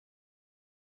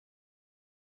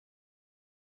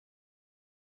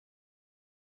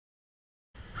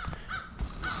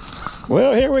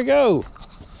Well, here we go.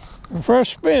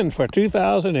 First spin for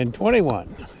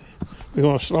 2021. We're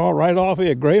going to start right off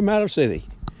here at Graymatter City.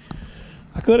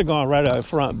 I could have gone right out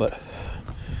front, but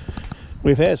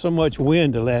we've had so much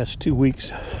wind the last 2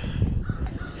 weeks.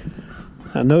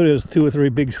 I know there's 2 or 3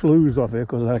 big sloughs off here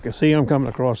because I can see them coming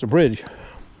across the bridge.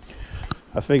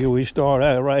 I figure we start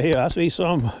out right here. I see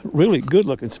some really good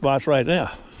looking spots right now.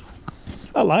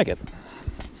 I like it.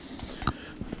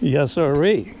 Yes,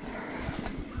 sirree.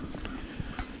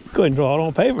 Couldn't draw it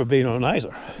on paper, be no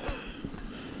nicer.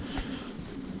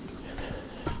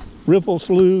 Ripple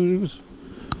sloughs.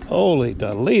 Holy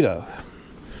Toledo.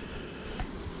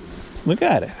 Look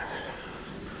at it.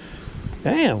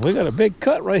 Damn, we got a big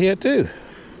cut right here too.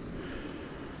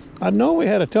 I know we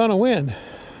had a ton of wind.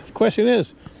 The question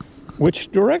is,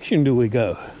 which direction do we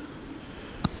go?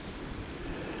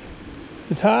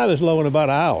 The tide is low in about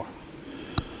an hour.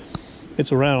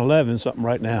 It's around 11 something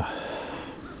right now.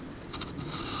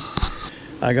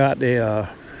 I got the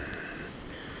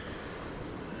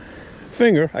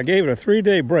finger. I gave it a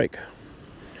 3-day break.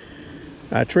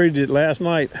 I treated it last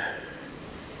night.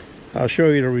 I'll show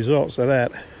you the results of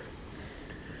that.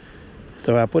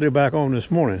 So I put it back on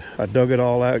this morning. I dug it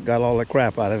all out, got all the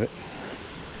crap out of it.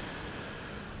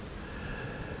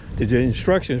 The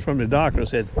instructions from the doctor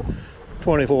said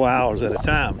 24 hours at a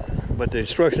time, but the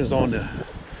instructions on the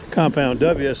compound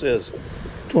W says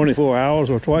 24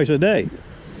 hours or twice a day.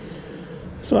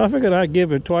 So I figured I'd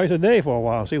give it twice a day for a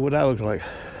while, see what that looks like.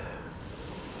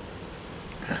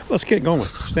 Let's get going.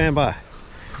 Stand by.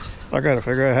 I got to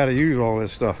figure out how to use all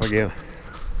this stuff again.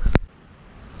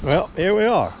 Well, here we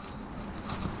are.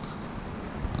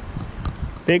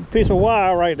 Big piece of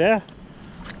wire right there.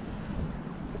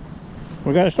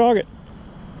 We got a target.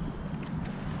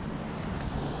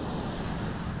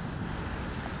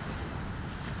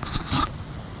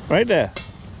 Right there.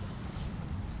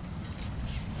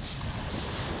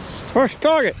 First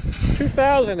target,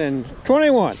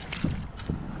 2021.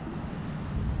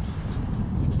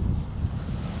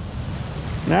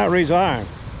 Now it reads iron.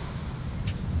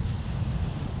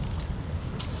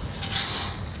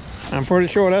 I'm pretty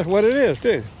sure that's what it is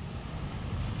too.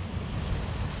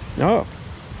 No.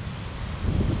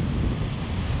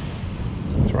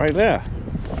 It's right there.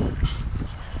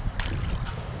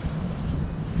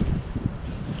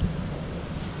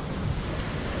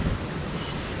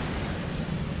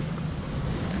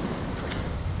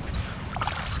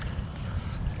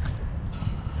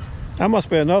 That must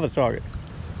be another target.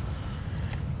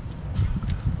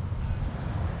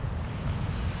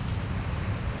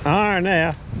 Iron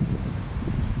there.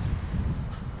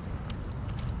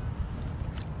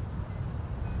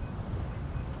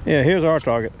 Yeah, here's our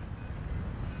target.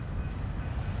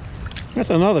 That's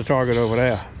another target over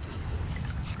there.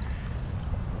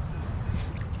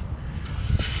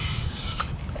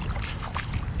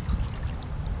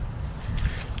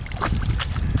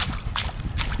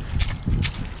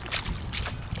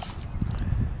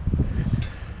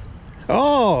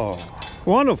 Oh,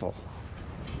 wonderful.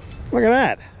 Look at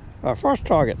that. Our first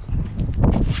target.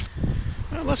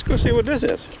 Well, let's go see what this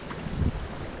is.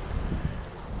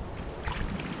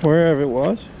 Wherever it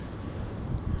was.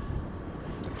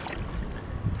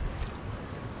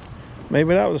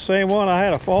 Maybe that was the same one I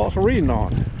had a false reading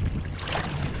on.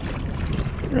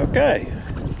 Okay.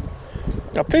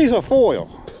 A piece of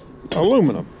foil.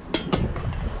 Aluminum.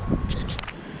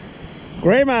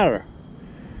 Gray matter.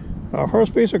 Our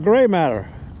first piece of gray matter.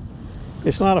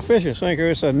 It's not a fishing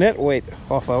sinker, it's a net weight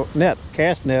off a net,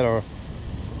 cast net, or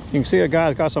you can see a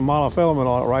guy's got some monofilament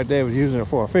on it right there. Was using it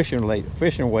for a fishing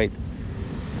weight.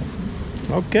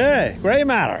 Okay, gray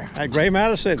matter at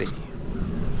Graymatter City.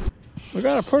 We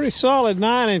got a pretty solid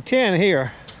 9 and 10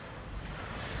 here.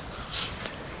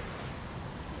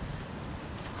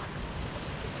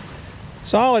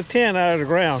 Solid 10 out of the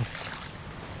ground.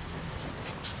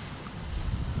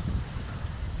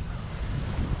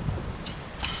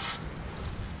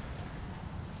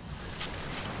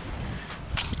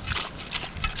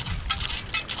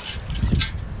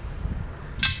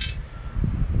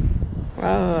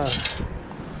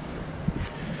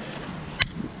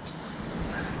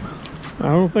 I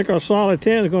don't think our solid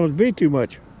 10 is going to be too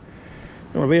much.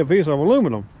 It's going to be a piece of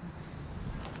aluminum.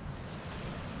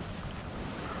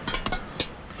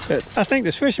 I think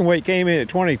this fishing weight came in at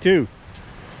 22.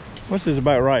 This is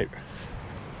about right.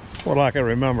 What I can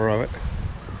remember of it.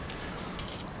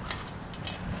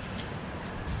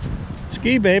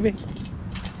 Ski, baby.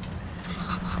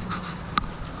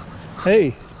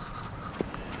 Hey.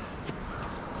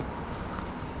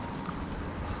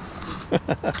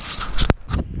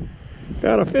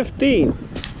 Got a 15,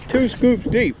 2 scoops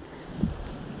deep.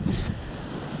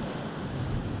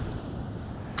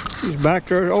 He's back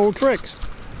to his old tricks.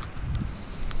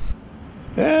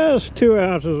 There's 2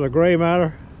 ounces of gray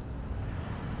matter.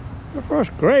 The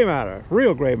first gray matter,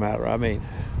 real gray matter, I mean.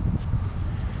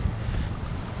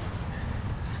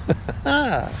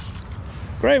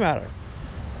 Gray matter.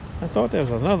 I thought there was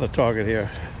another target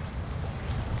here.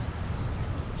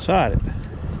 Inside it.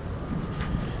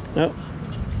 Nope.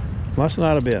 Must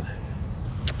not have been.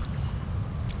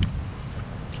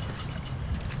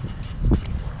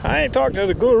 I ain't talked to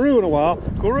the guru in a while.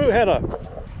 Guru had a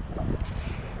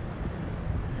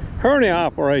hernia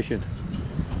operation.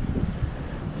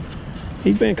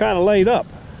 He's been kind of laid up.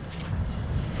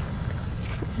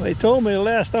 They told me the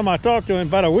last time I talked to him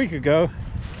about a week ago,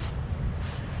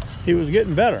 he was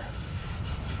getting better.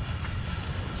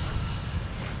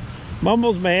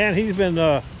 Mumbles man, he's been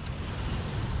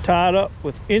tied up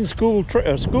with in-school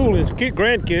school his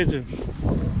grandkids and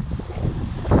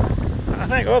I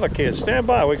think other kids. Stand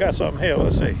by, we got something here.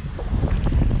 Let's see.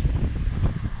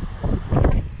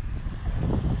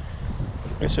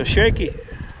 It's a shaky.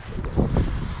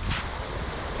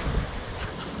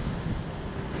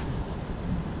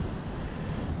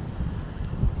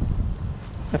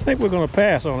 I think we're going to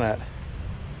pass on that.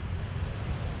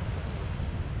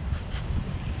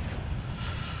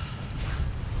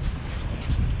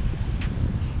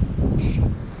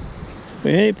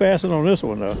 We ain't passing on this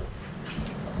one though.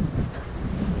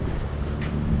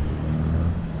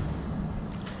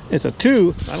 It's a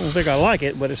 2. I don't think I like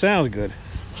it, but it sounds good.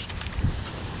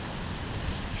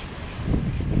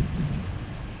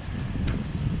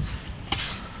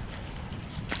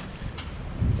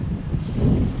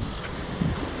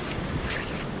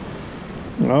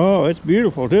 Oh, it's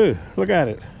beautiful too. Look at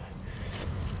it.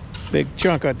 Big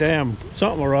chunk of damn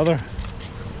something or other.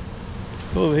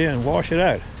 Go over here and wash it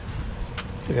out.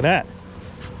 Look at that.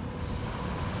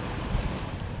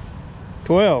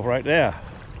 12 right there.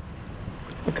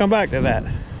 We'll come back to that.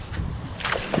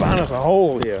 Find us a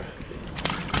hole here.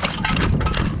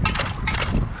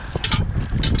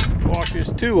 Wash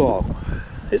this 2 off.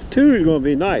 This 2 is going to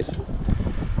be nice.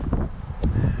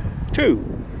 2.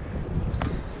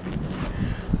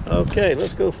 Okay,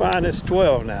 let's go find this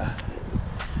 12 now.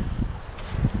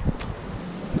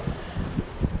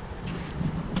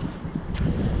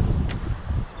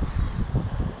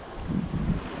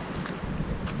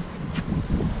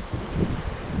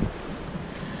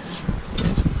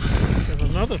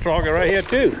 Another target right here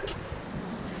too.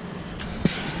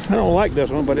 I don't like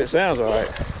this one, but it sounds all right.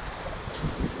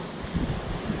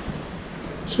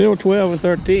 Still 12 and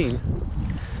 13.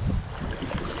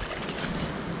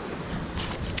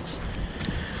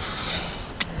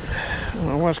 I don't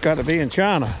know what's got to be in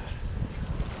China.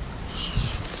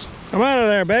 Come out of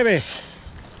there, baby.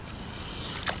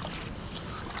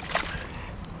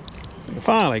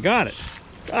 Finally got it.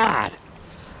 God.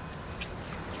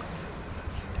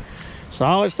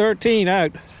 Solid 13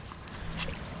 out.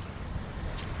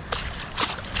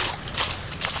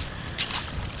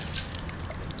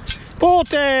 Pull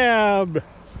tab!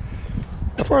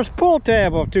 The first pull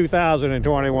tab of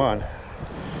 2021.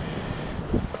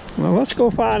 Well, let's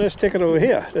go find this ticket over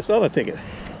here. This other ticket.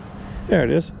 There it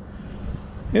is.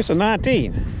 It's a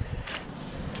 19.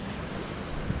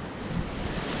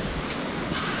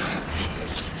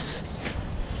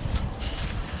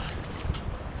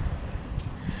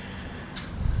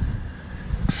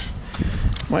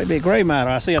 Might be gray matter.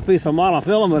 I see a piece of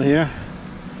monofilament here.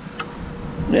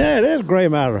 Yeah, it is gray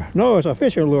matter. No, it's a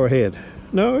fishing lure head.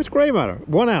 No, it's gray matter.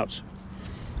 1 ounce.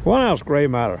 1 ounce gray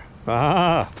matter.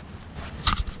 Ah.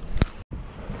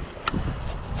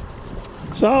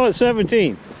 Solid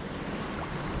 17.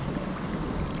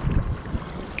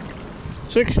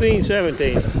 16,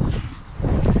 17.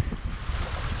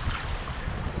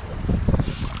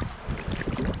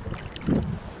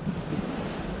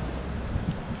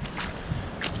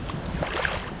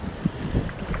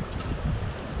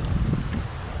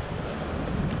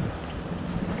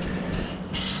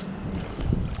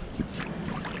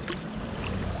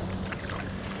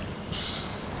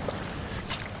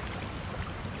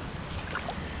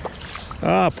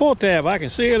 Pull tab, I can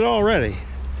see it already.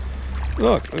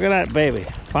 Look at that baby.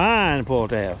 Fine pull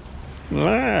tab.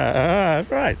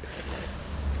 That's right.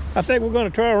 I think we're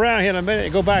going to turn around here in a minute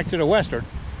and go back to the western,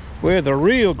 where the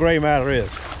real gray matter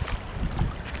is.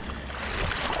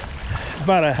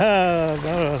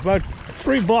 About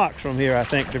 3 blocks from here, I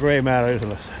think the gray matter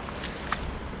is.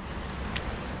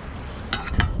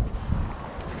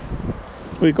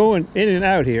 We're going in and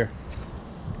out here.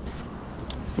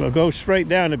 We'll go straight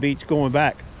down the beach going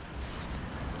back.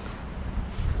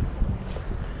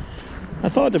 I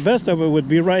thought the best of it would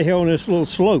be right here on this little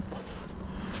slope.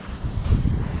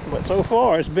 But so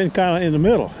far it's been kind of in the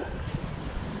middle.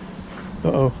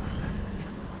 Uh-oh.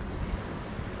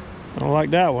 I don't like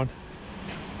that one.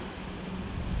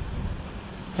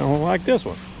 I don't like this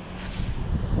one.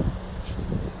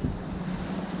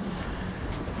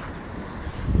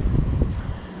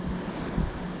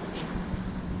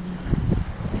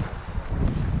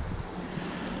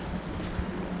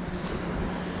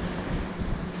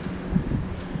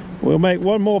 We'll make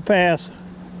one more pass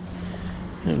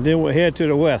and then we'll head to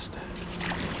the west.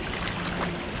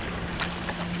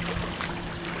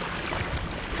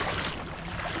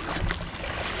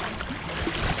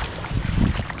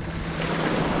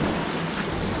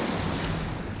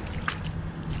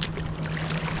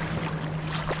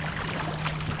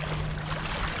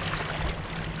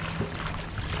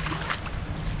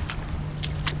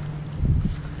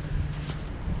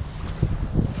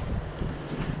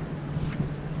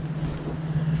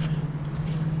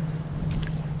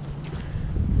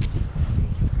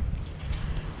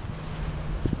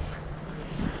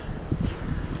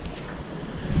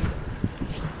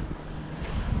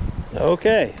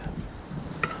 Okay,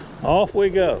 off we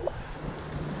go.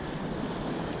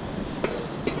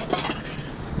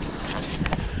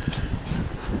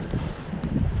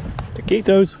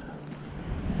 Taquitos,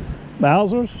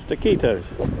 Bowser's taquitos.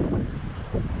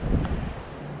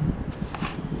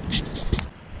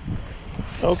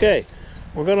 Okay,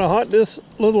 we're gonna hunt this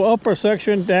little upper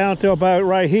section down to about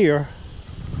right here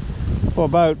for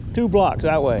about 2 blocks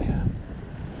that way.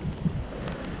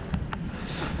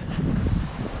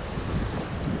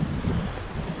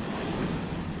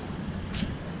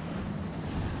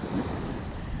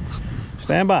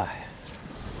 Stand by.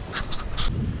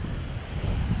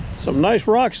 Some nice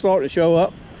rocks starting to show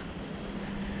up.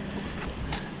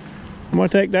 I'm going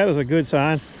to take that as a good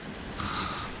sign. A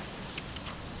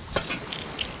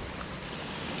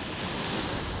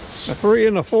 3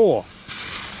 and a 4.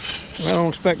 I don't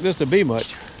expect this to be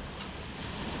much.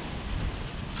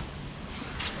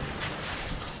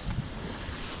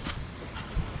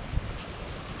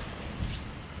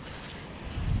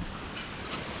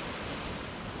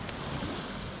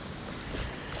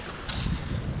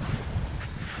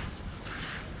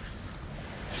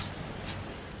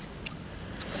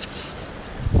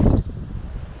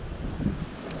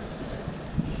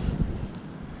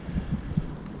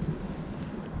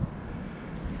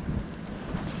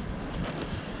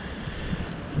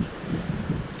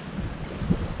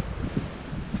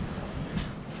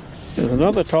 There's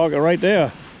another target right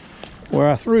there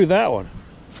where I threw that one.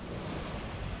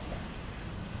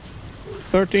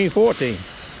 13, 14.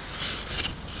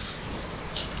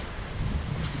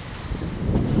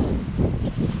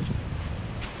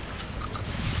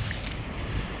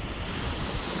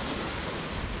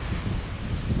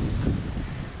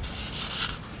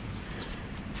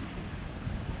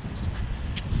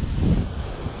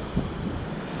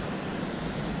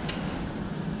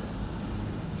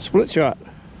 Split shot.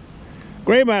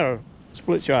 Graymatter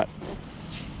split shot.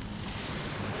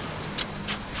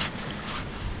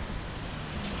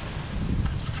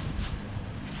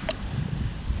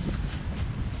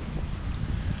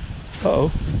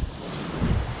 Uh-oh.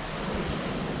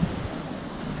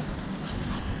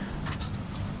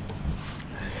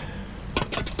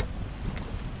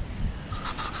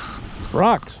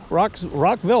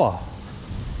 Rock Villa.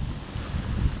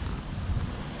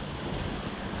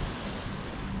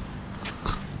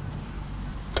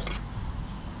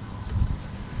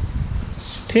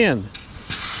 $10.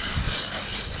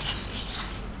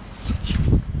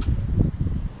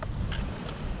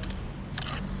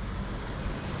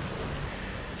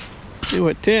 See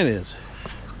what 10 is.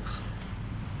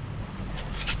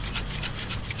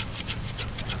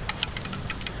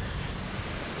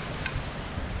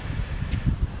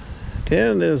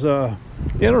 $10 is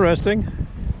interesting.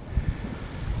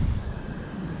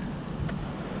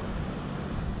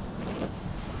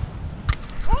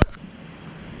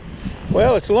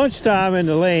 Well, it's lunchtime in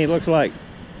the lane, looks like.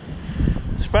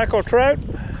 Speckled trout,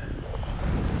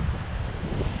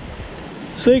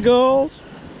 seagulls,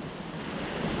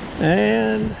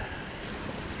 and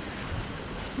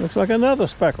looks like another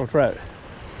speckled trout.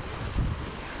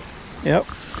 Yep,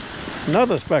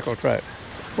 another speckled trout.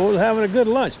 We're having a good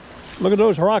lunch. Look at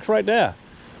those rocks right there.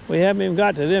 We haven't even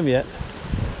got to them yet.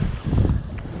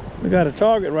 We got a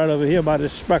target right over here by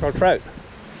this speckled trout.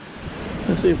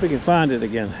 Let's see if we can find it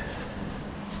again.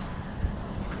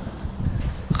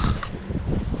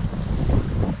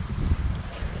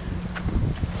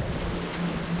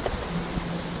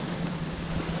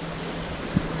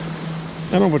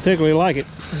 I don't particularly like it.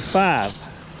 5.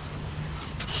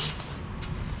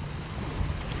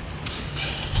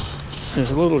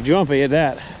 It's a little jumpy at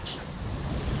that.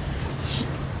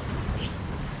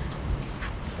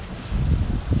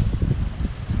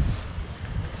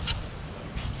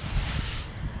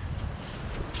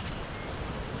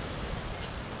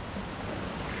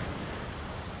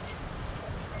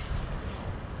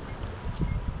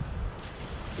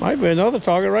 Might be another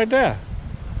target right there.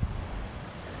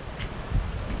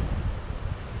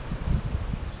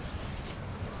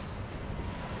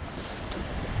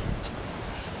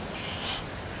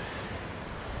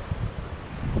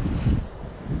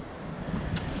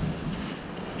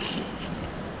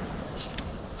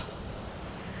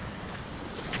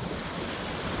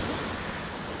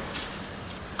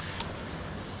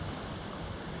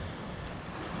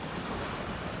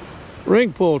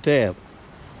 Ring pull tab.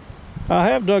 I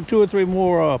have dug 2 or 3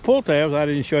 more pull tabs I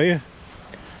didn't show you.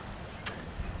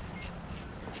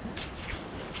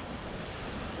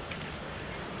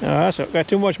 That's got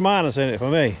too much minus in it for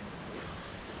me.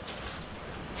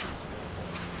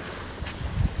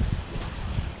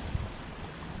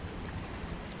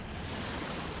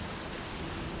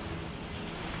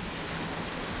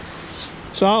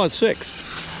 Solid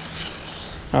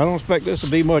 6. I don't expect this to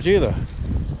be much either.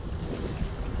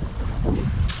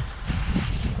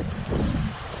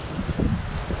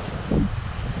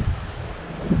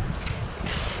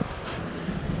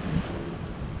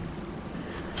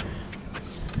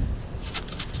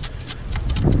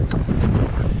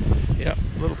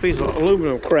 Piece of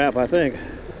aluminum crap, I think.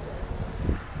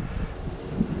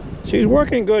 She's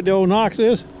working good, the old Knox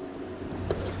is.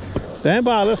 Stand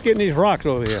by, let's get in these rocks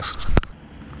over here.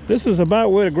 This is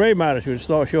about where the gray matter should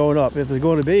start showing up, if there's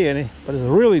going to be any, but it's a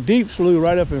really deep slough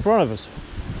right up in front of us.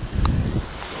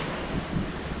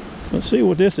 Let's see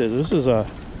what this is. This is a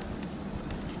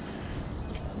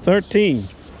 13.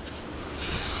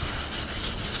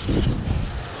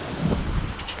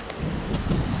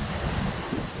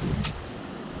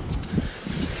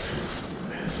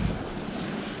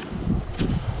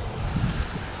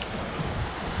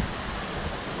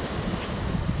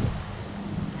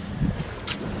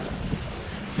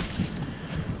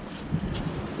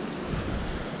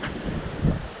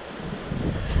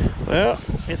 Well,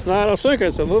 it's not a sinker,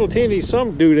 it's a little teeny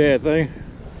some doodad thing.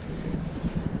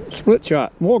 Split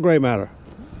shot, more gray matter.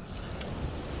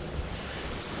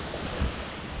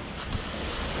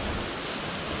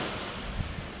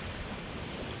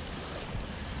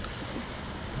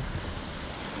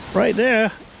 Right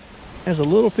there, there's a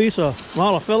little piece of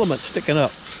monofilament sticking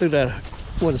up through that,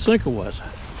 where the sinker was.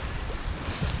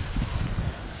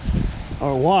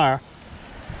 Or wire.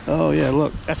 Oh yeah,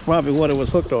 look, that's probably what it was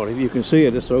hooked on. If you can see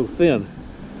it, it's so thin.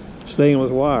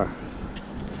 Stainless wire.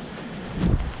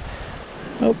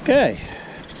 Okay.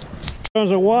 There's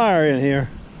a wire in here.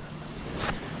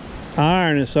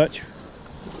 Iron and such.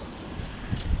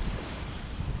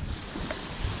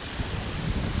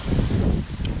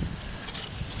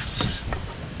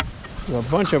 There's a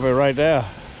bunch of it right there.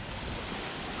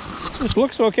 This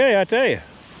looks okay, I tell you.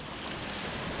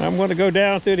 I'm going to go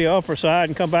down through the upper side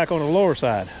and come back on the lower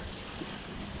side.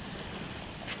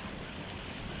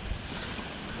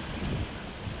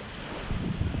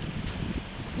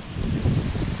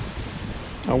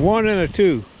 A 1 and a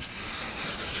 2.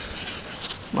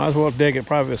 Might as well dig it,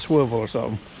 probably a swivel or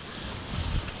something.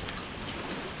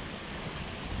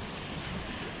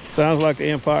 Sounds like the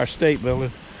Empire State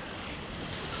Building.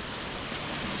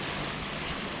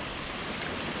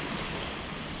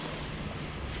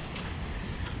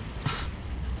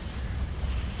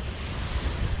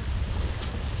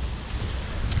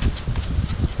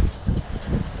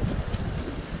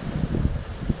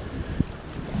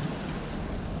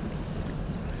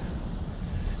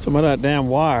 Some of that damn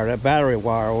wire, that battery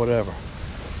wire or whatever.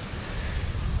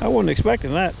 I wasn't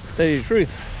expecting that, to tell you the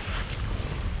truth.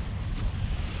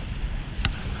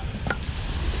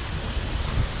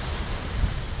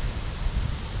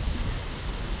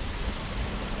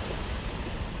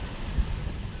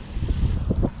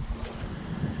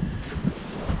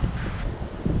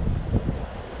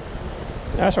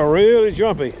 That's a really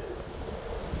jumpy.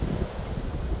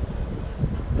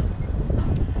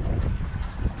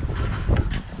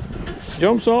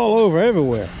 Jumps all over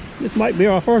everywhere. This might be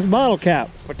our first bottle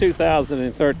cap for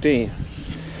 2013.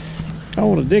 I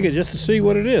want to dig it just to see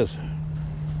what it is.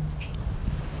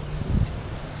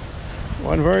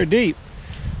 Wasn't very deep.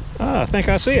 I think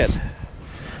I see it.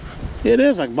 It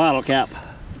is a bottle cap,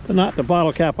 but not the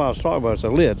bottle cap I was talking about. It's a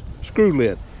lid, screw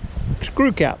lid,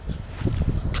 screw cap.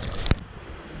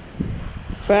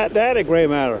 Fat Daddy gray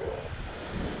matter.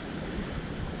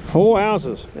 4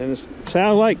 ounces, and it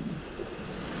sounds like.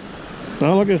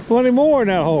 Now look, there's plenty more in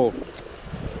that hole.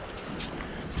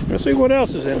 Let's see what else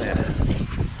is in there.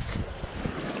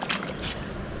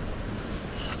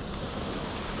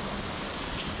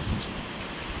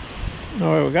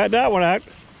 All right, we got that one out.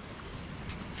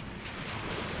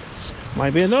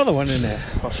 Might be another one in there,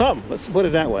 or something. Let's put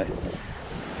it that way.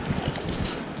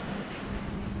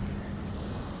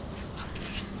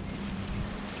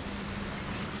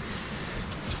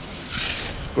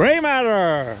 Gray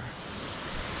matter.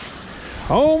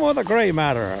 Home of the gray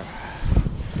matter.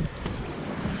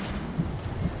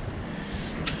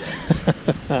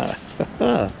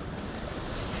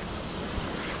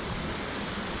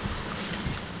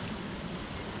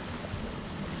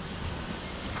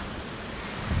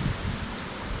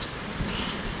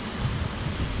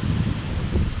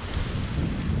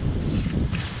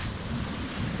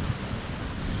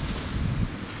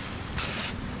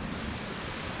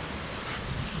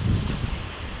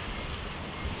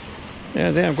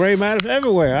 Yeah, damn gray matters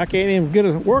everywhere. I can't even get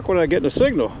it to work without getting a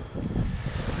signal.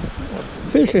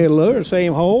 Fish head lure,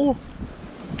 same hole.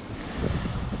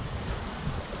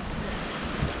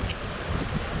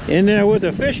 In there with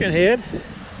the fishing head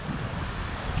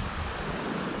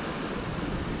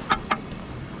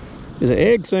is an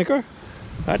egg sinker.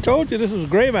 I told you this was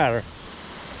gray matter.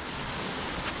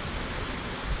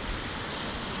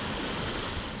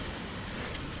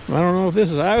 I don't know if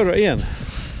this is out or in.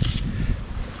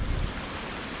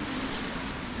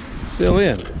 Still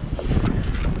in.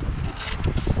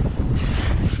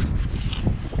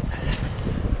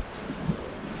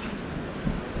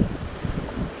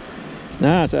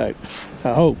 Now it's out.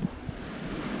 I hope.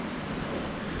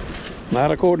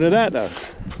 Not according to that though.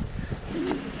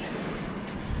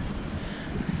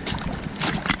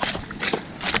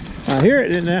 I hear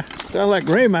it in there. Sounds like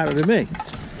gray matter to me.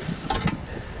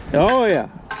 Oh yeah.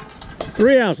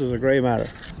 3 ounces of gray matter.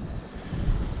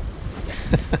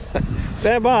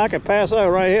 Stand by, I can pass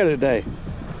out right here today.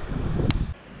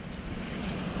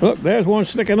 Look, there's one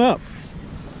sticking up.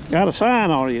 Got a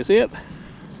sign on it, you see it?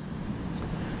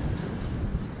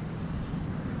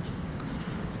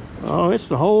 Oh, it's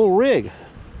the whole rig.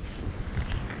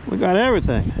 We got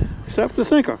everything, except the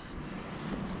sinker.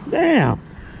 Damn,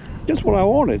 just what I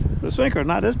wanted. The sinker,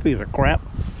 not this piece of crap.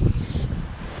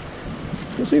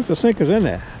 Let's see if the sinker's in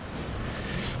there.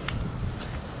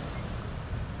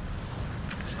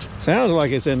 Sounds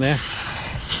like it's in there.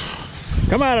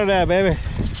 Come out of there, baby.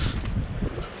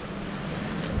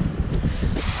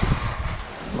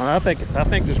 Well, I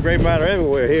think there's gray matter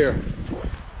everywhere here.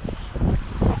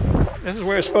 This is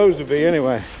where it's supposed to be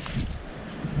anyway.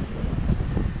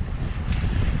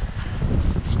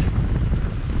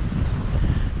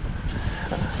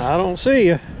 I don't see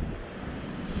you.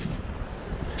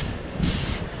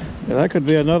 Yeah, that could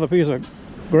be another piece of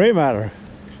gray matter.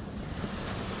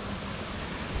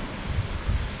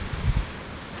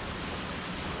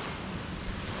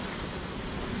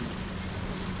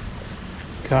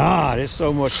 God, there's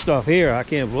so much stuff here. I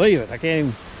can't believe it. I can't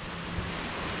even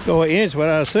go an inch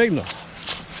without a signal.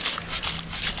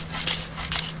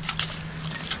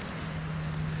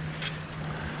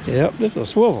 Yep, this is a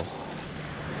swivel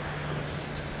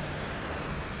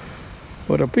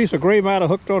with a piece of gray matter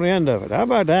hooked on the end of it. How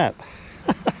about that?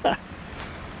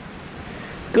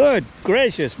 Good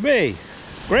gracious me.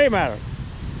 Gray matter.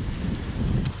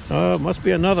 Oh, must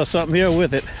be another something here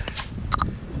with it.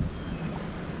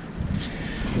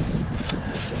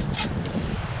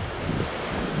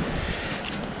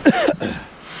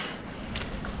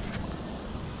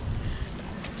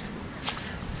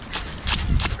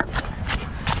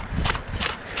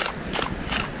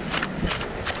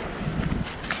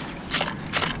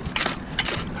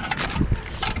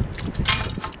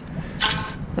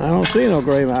 I don't see no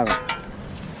gray matter.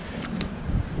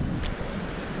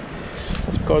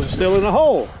 That's because it's still in the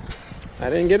hole.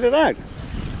 I didn't get it out.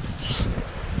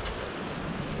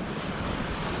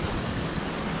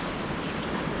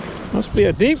 Must be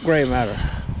a deep gray matter.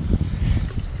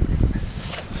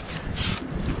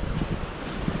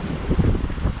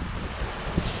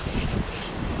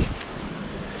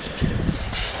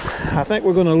 I think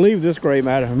we're going to leave this gray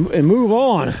matter and move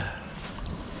on.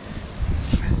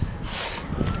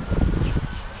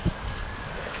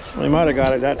 We might have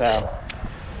got it that time.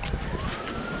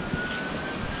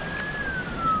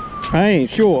 I ain't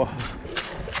sure.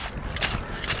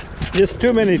 Just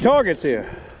too many targets here.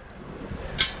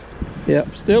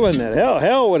 Yep, still in there.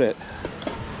 Hell with it.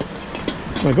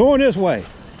 We're going this way.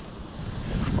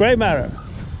 Gray matter.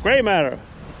 Gray matter.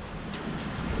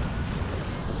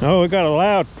 Oh, we got a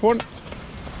loud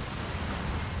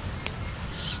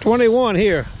 21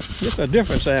 here. Just a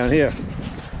different sound here.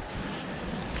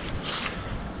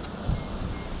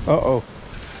 Uh-oh.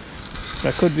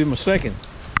 That could be mistaken.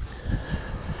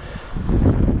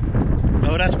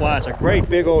 Oh, that's why it's a great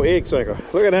big old egg sinker.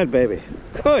 Look at that baby.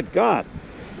 Good God.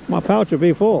 My pouch will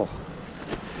be full.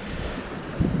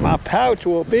 My pouch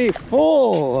will be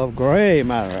full of gray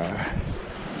matter.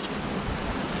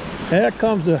 There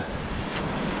comes the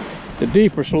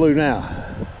deeper slough now.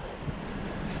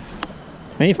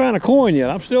 I ain't found a coin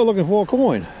yet. I'm still looking for a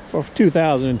coin. for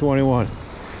 2021.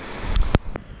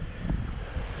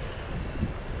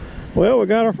 Well, we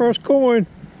got our first coin.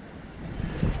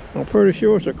 I'm pretty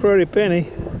sure it's a cruddy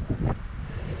penny.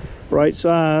 Right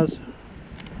size.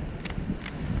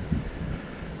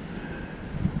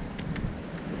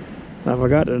 I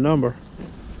forgot the number.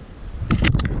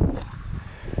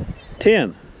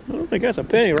 10. I don't think that's a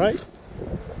penny, right?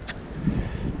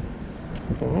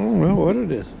 I don't know what it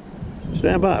is.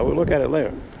 Stand by, we'll look at it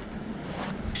later.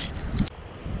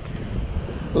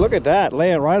 Look at that,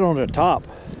 laying right on the top.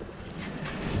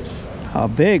 A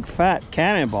big fat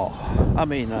cannonball. I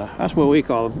mean, that's what we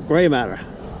call them, gray matter.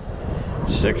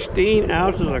 16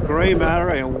 ounces of gray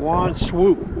matter in one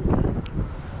swoop.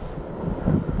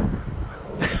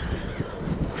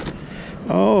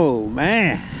 Oh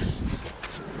man.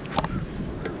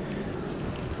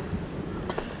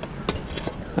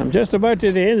 I'm just about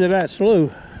to the end of that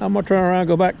slough. I'm gonna turn around and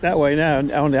go back that way now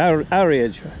on the outer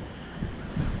edge.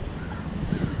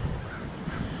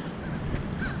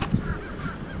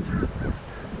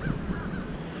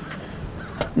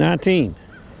 $19.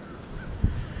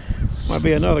 Might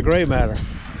be another gray matter.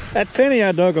 That penny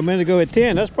I dug a minute ago at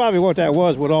 10, that's probably what that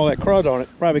was with all that crud on it.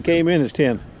 Probably came in as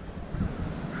 10.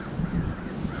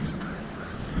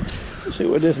 Let's see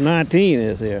what this 19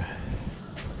 is here.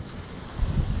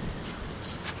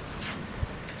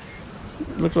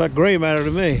 Looks like gray matter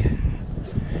to me.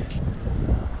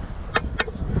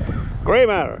 Gray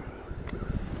matter.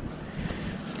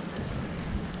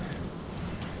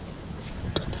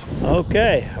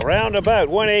 Okay, around about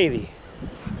 180.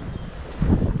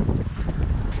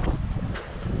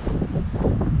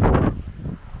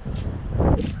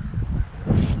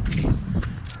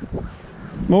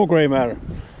 More gray matter.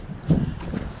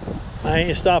 I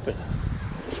ain't stopping.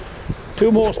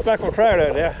 2 more speckled trout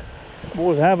out there.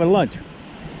 Boys having lunch.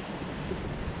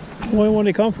 Where did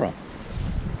they come from?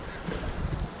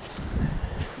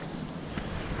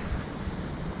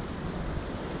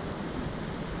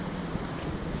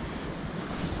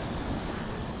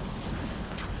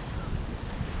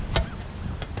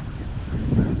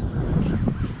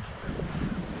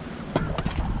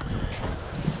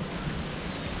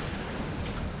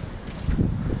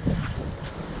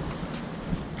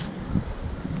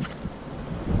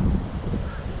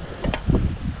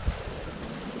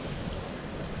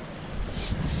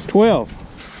 $12.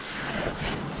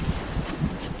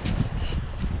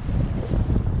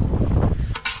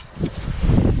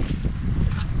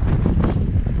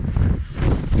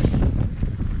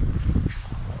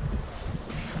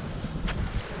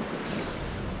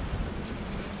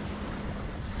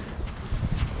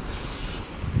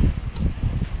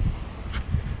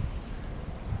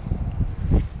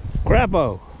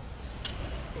 Crapo.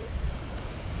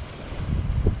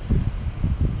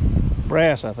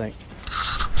 Brass, I think.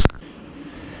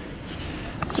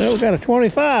 So we got a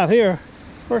 25 here.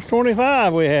 First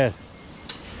 25 we had.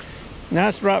 Now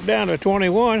it's dropped down to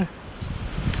 21.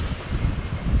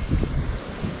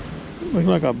 Looks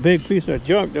like a big piece of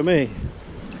junk to me.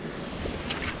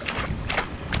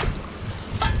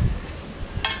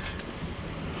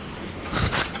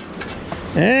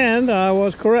 And I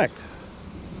was correct.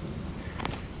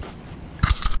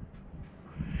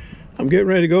 I'm getting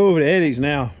ready to go over to Eddie's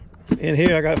now. In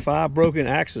here I got 5 broken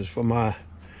axes for my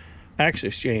axe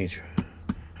exchange.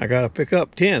 I got to pick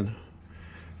up 10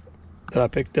 that I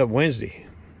picked up Wednesday.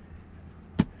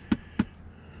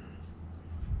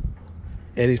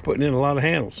 Eddie's putting in a lot of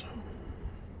handles.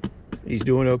 He's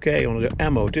doing okay on the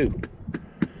ammo too.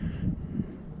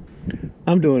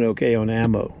 I'm doing okay on the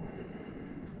ammo.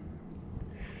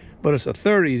 But it's a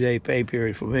 30-day pay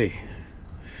period for me.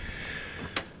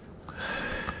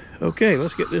 Okay,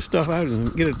 let's get this stuff out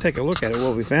and take a look at it,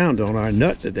 what we found on our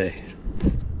nut today.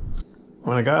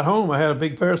 When I got home, I had a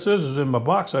big pair of scissors in my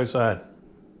box outside.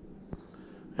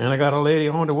 And I got a lady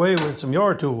on the way with some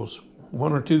yard tools,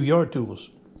 1 or 2 yard tools.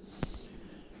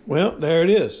 Well, there it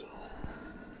is.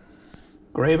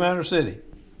 Gray Matter City.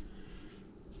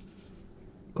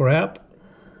 Crap.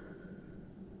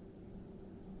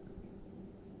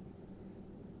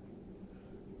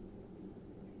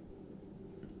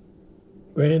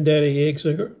 Granddaddy egg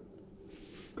sugar.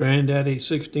 Granddaddy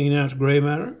 16-ounce gray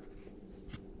matter.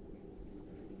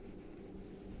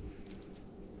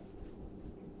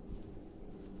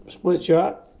 Split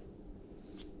shot,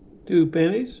 2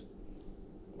 pennies,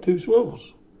 2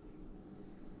 swivels.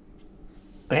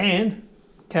 And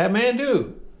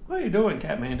Kathmandu. What are you doing,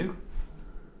 Kathmandu?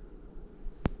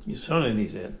 He's sunning, he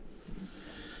said.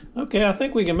 Okay, I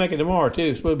think we can make it tomorrow too.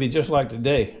 It's supposed to be just like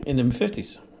today, in the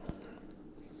 50s.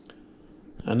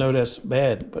 I know that's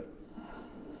bad, but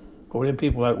For them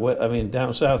people out west, I mean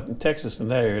down south in Texas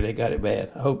and that area, they got it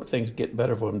bad. I hope things get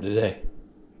better for them today.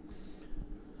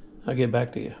 I'll get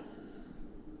back to you.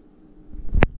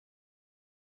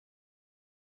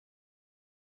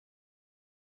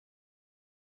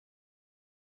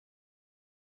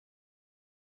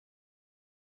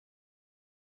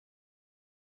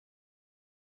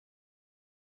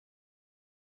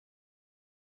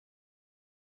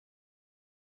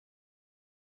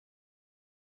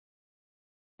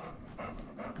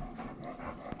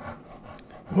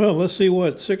 Well, let's see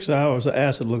what 6 hours of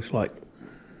acid looks like.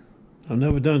 I've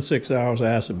never done 6 hours of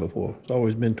acid before. It's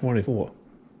always been 24.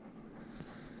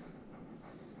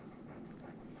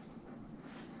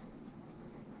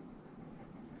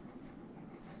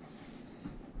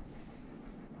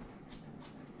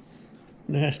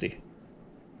 Nasty.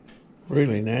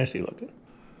 Really nasty looking.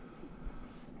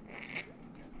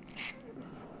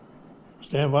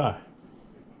 Stand by.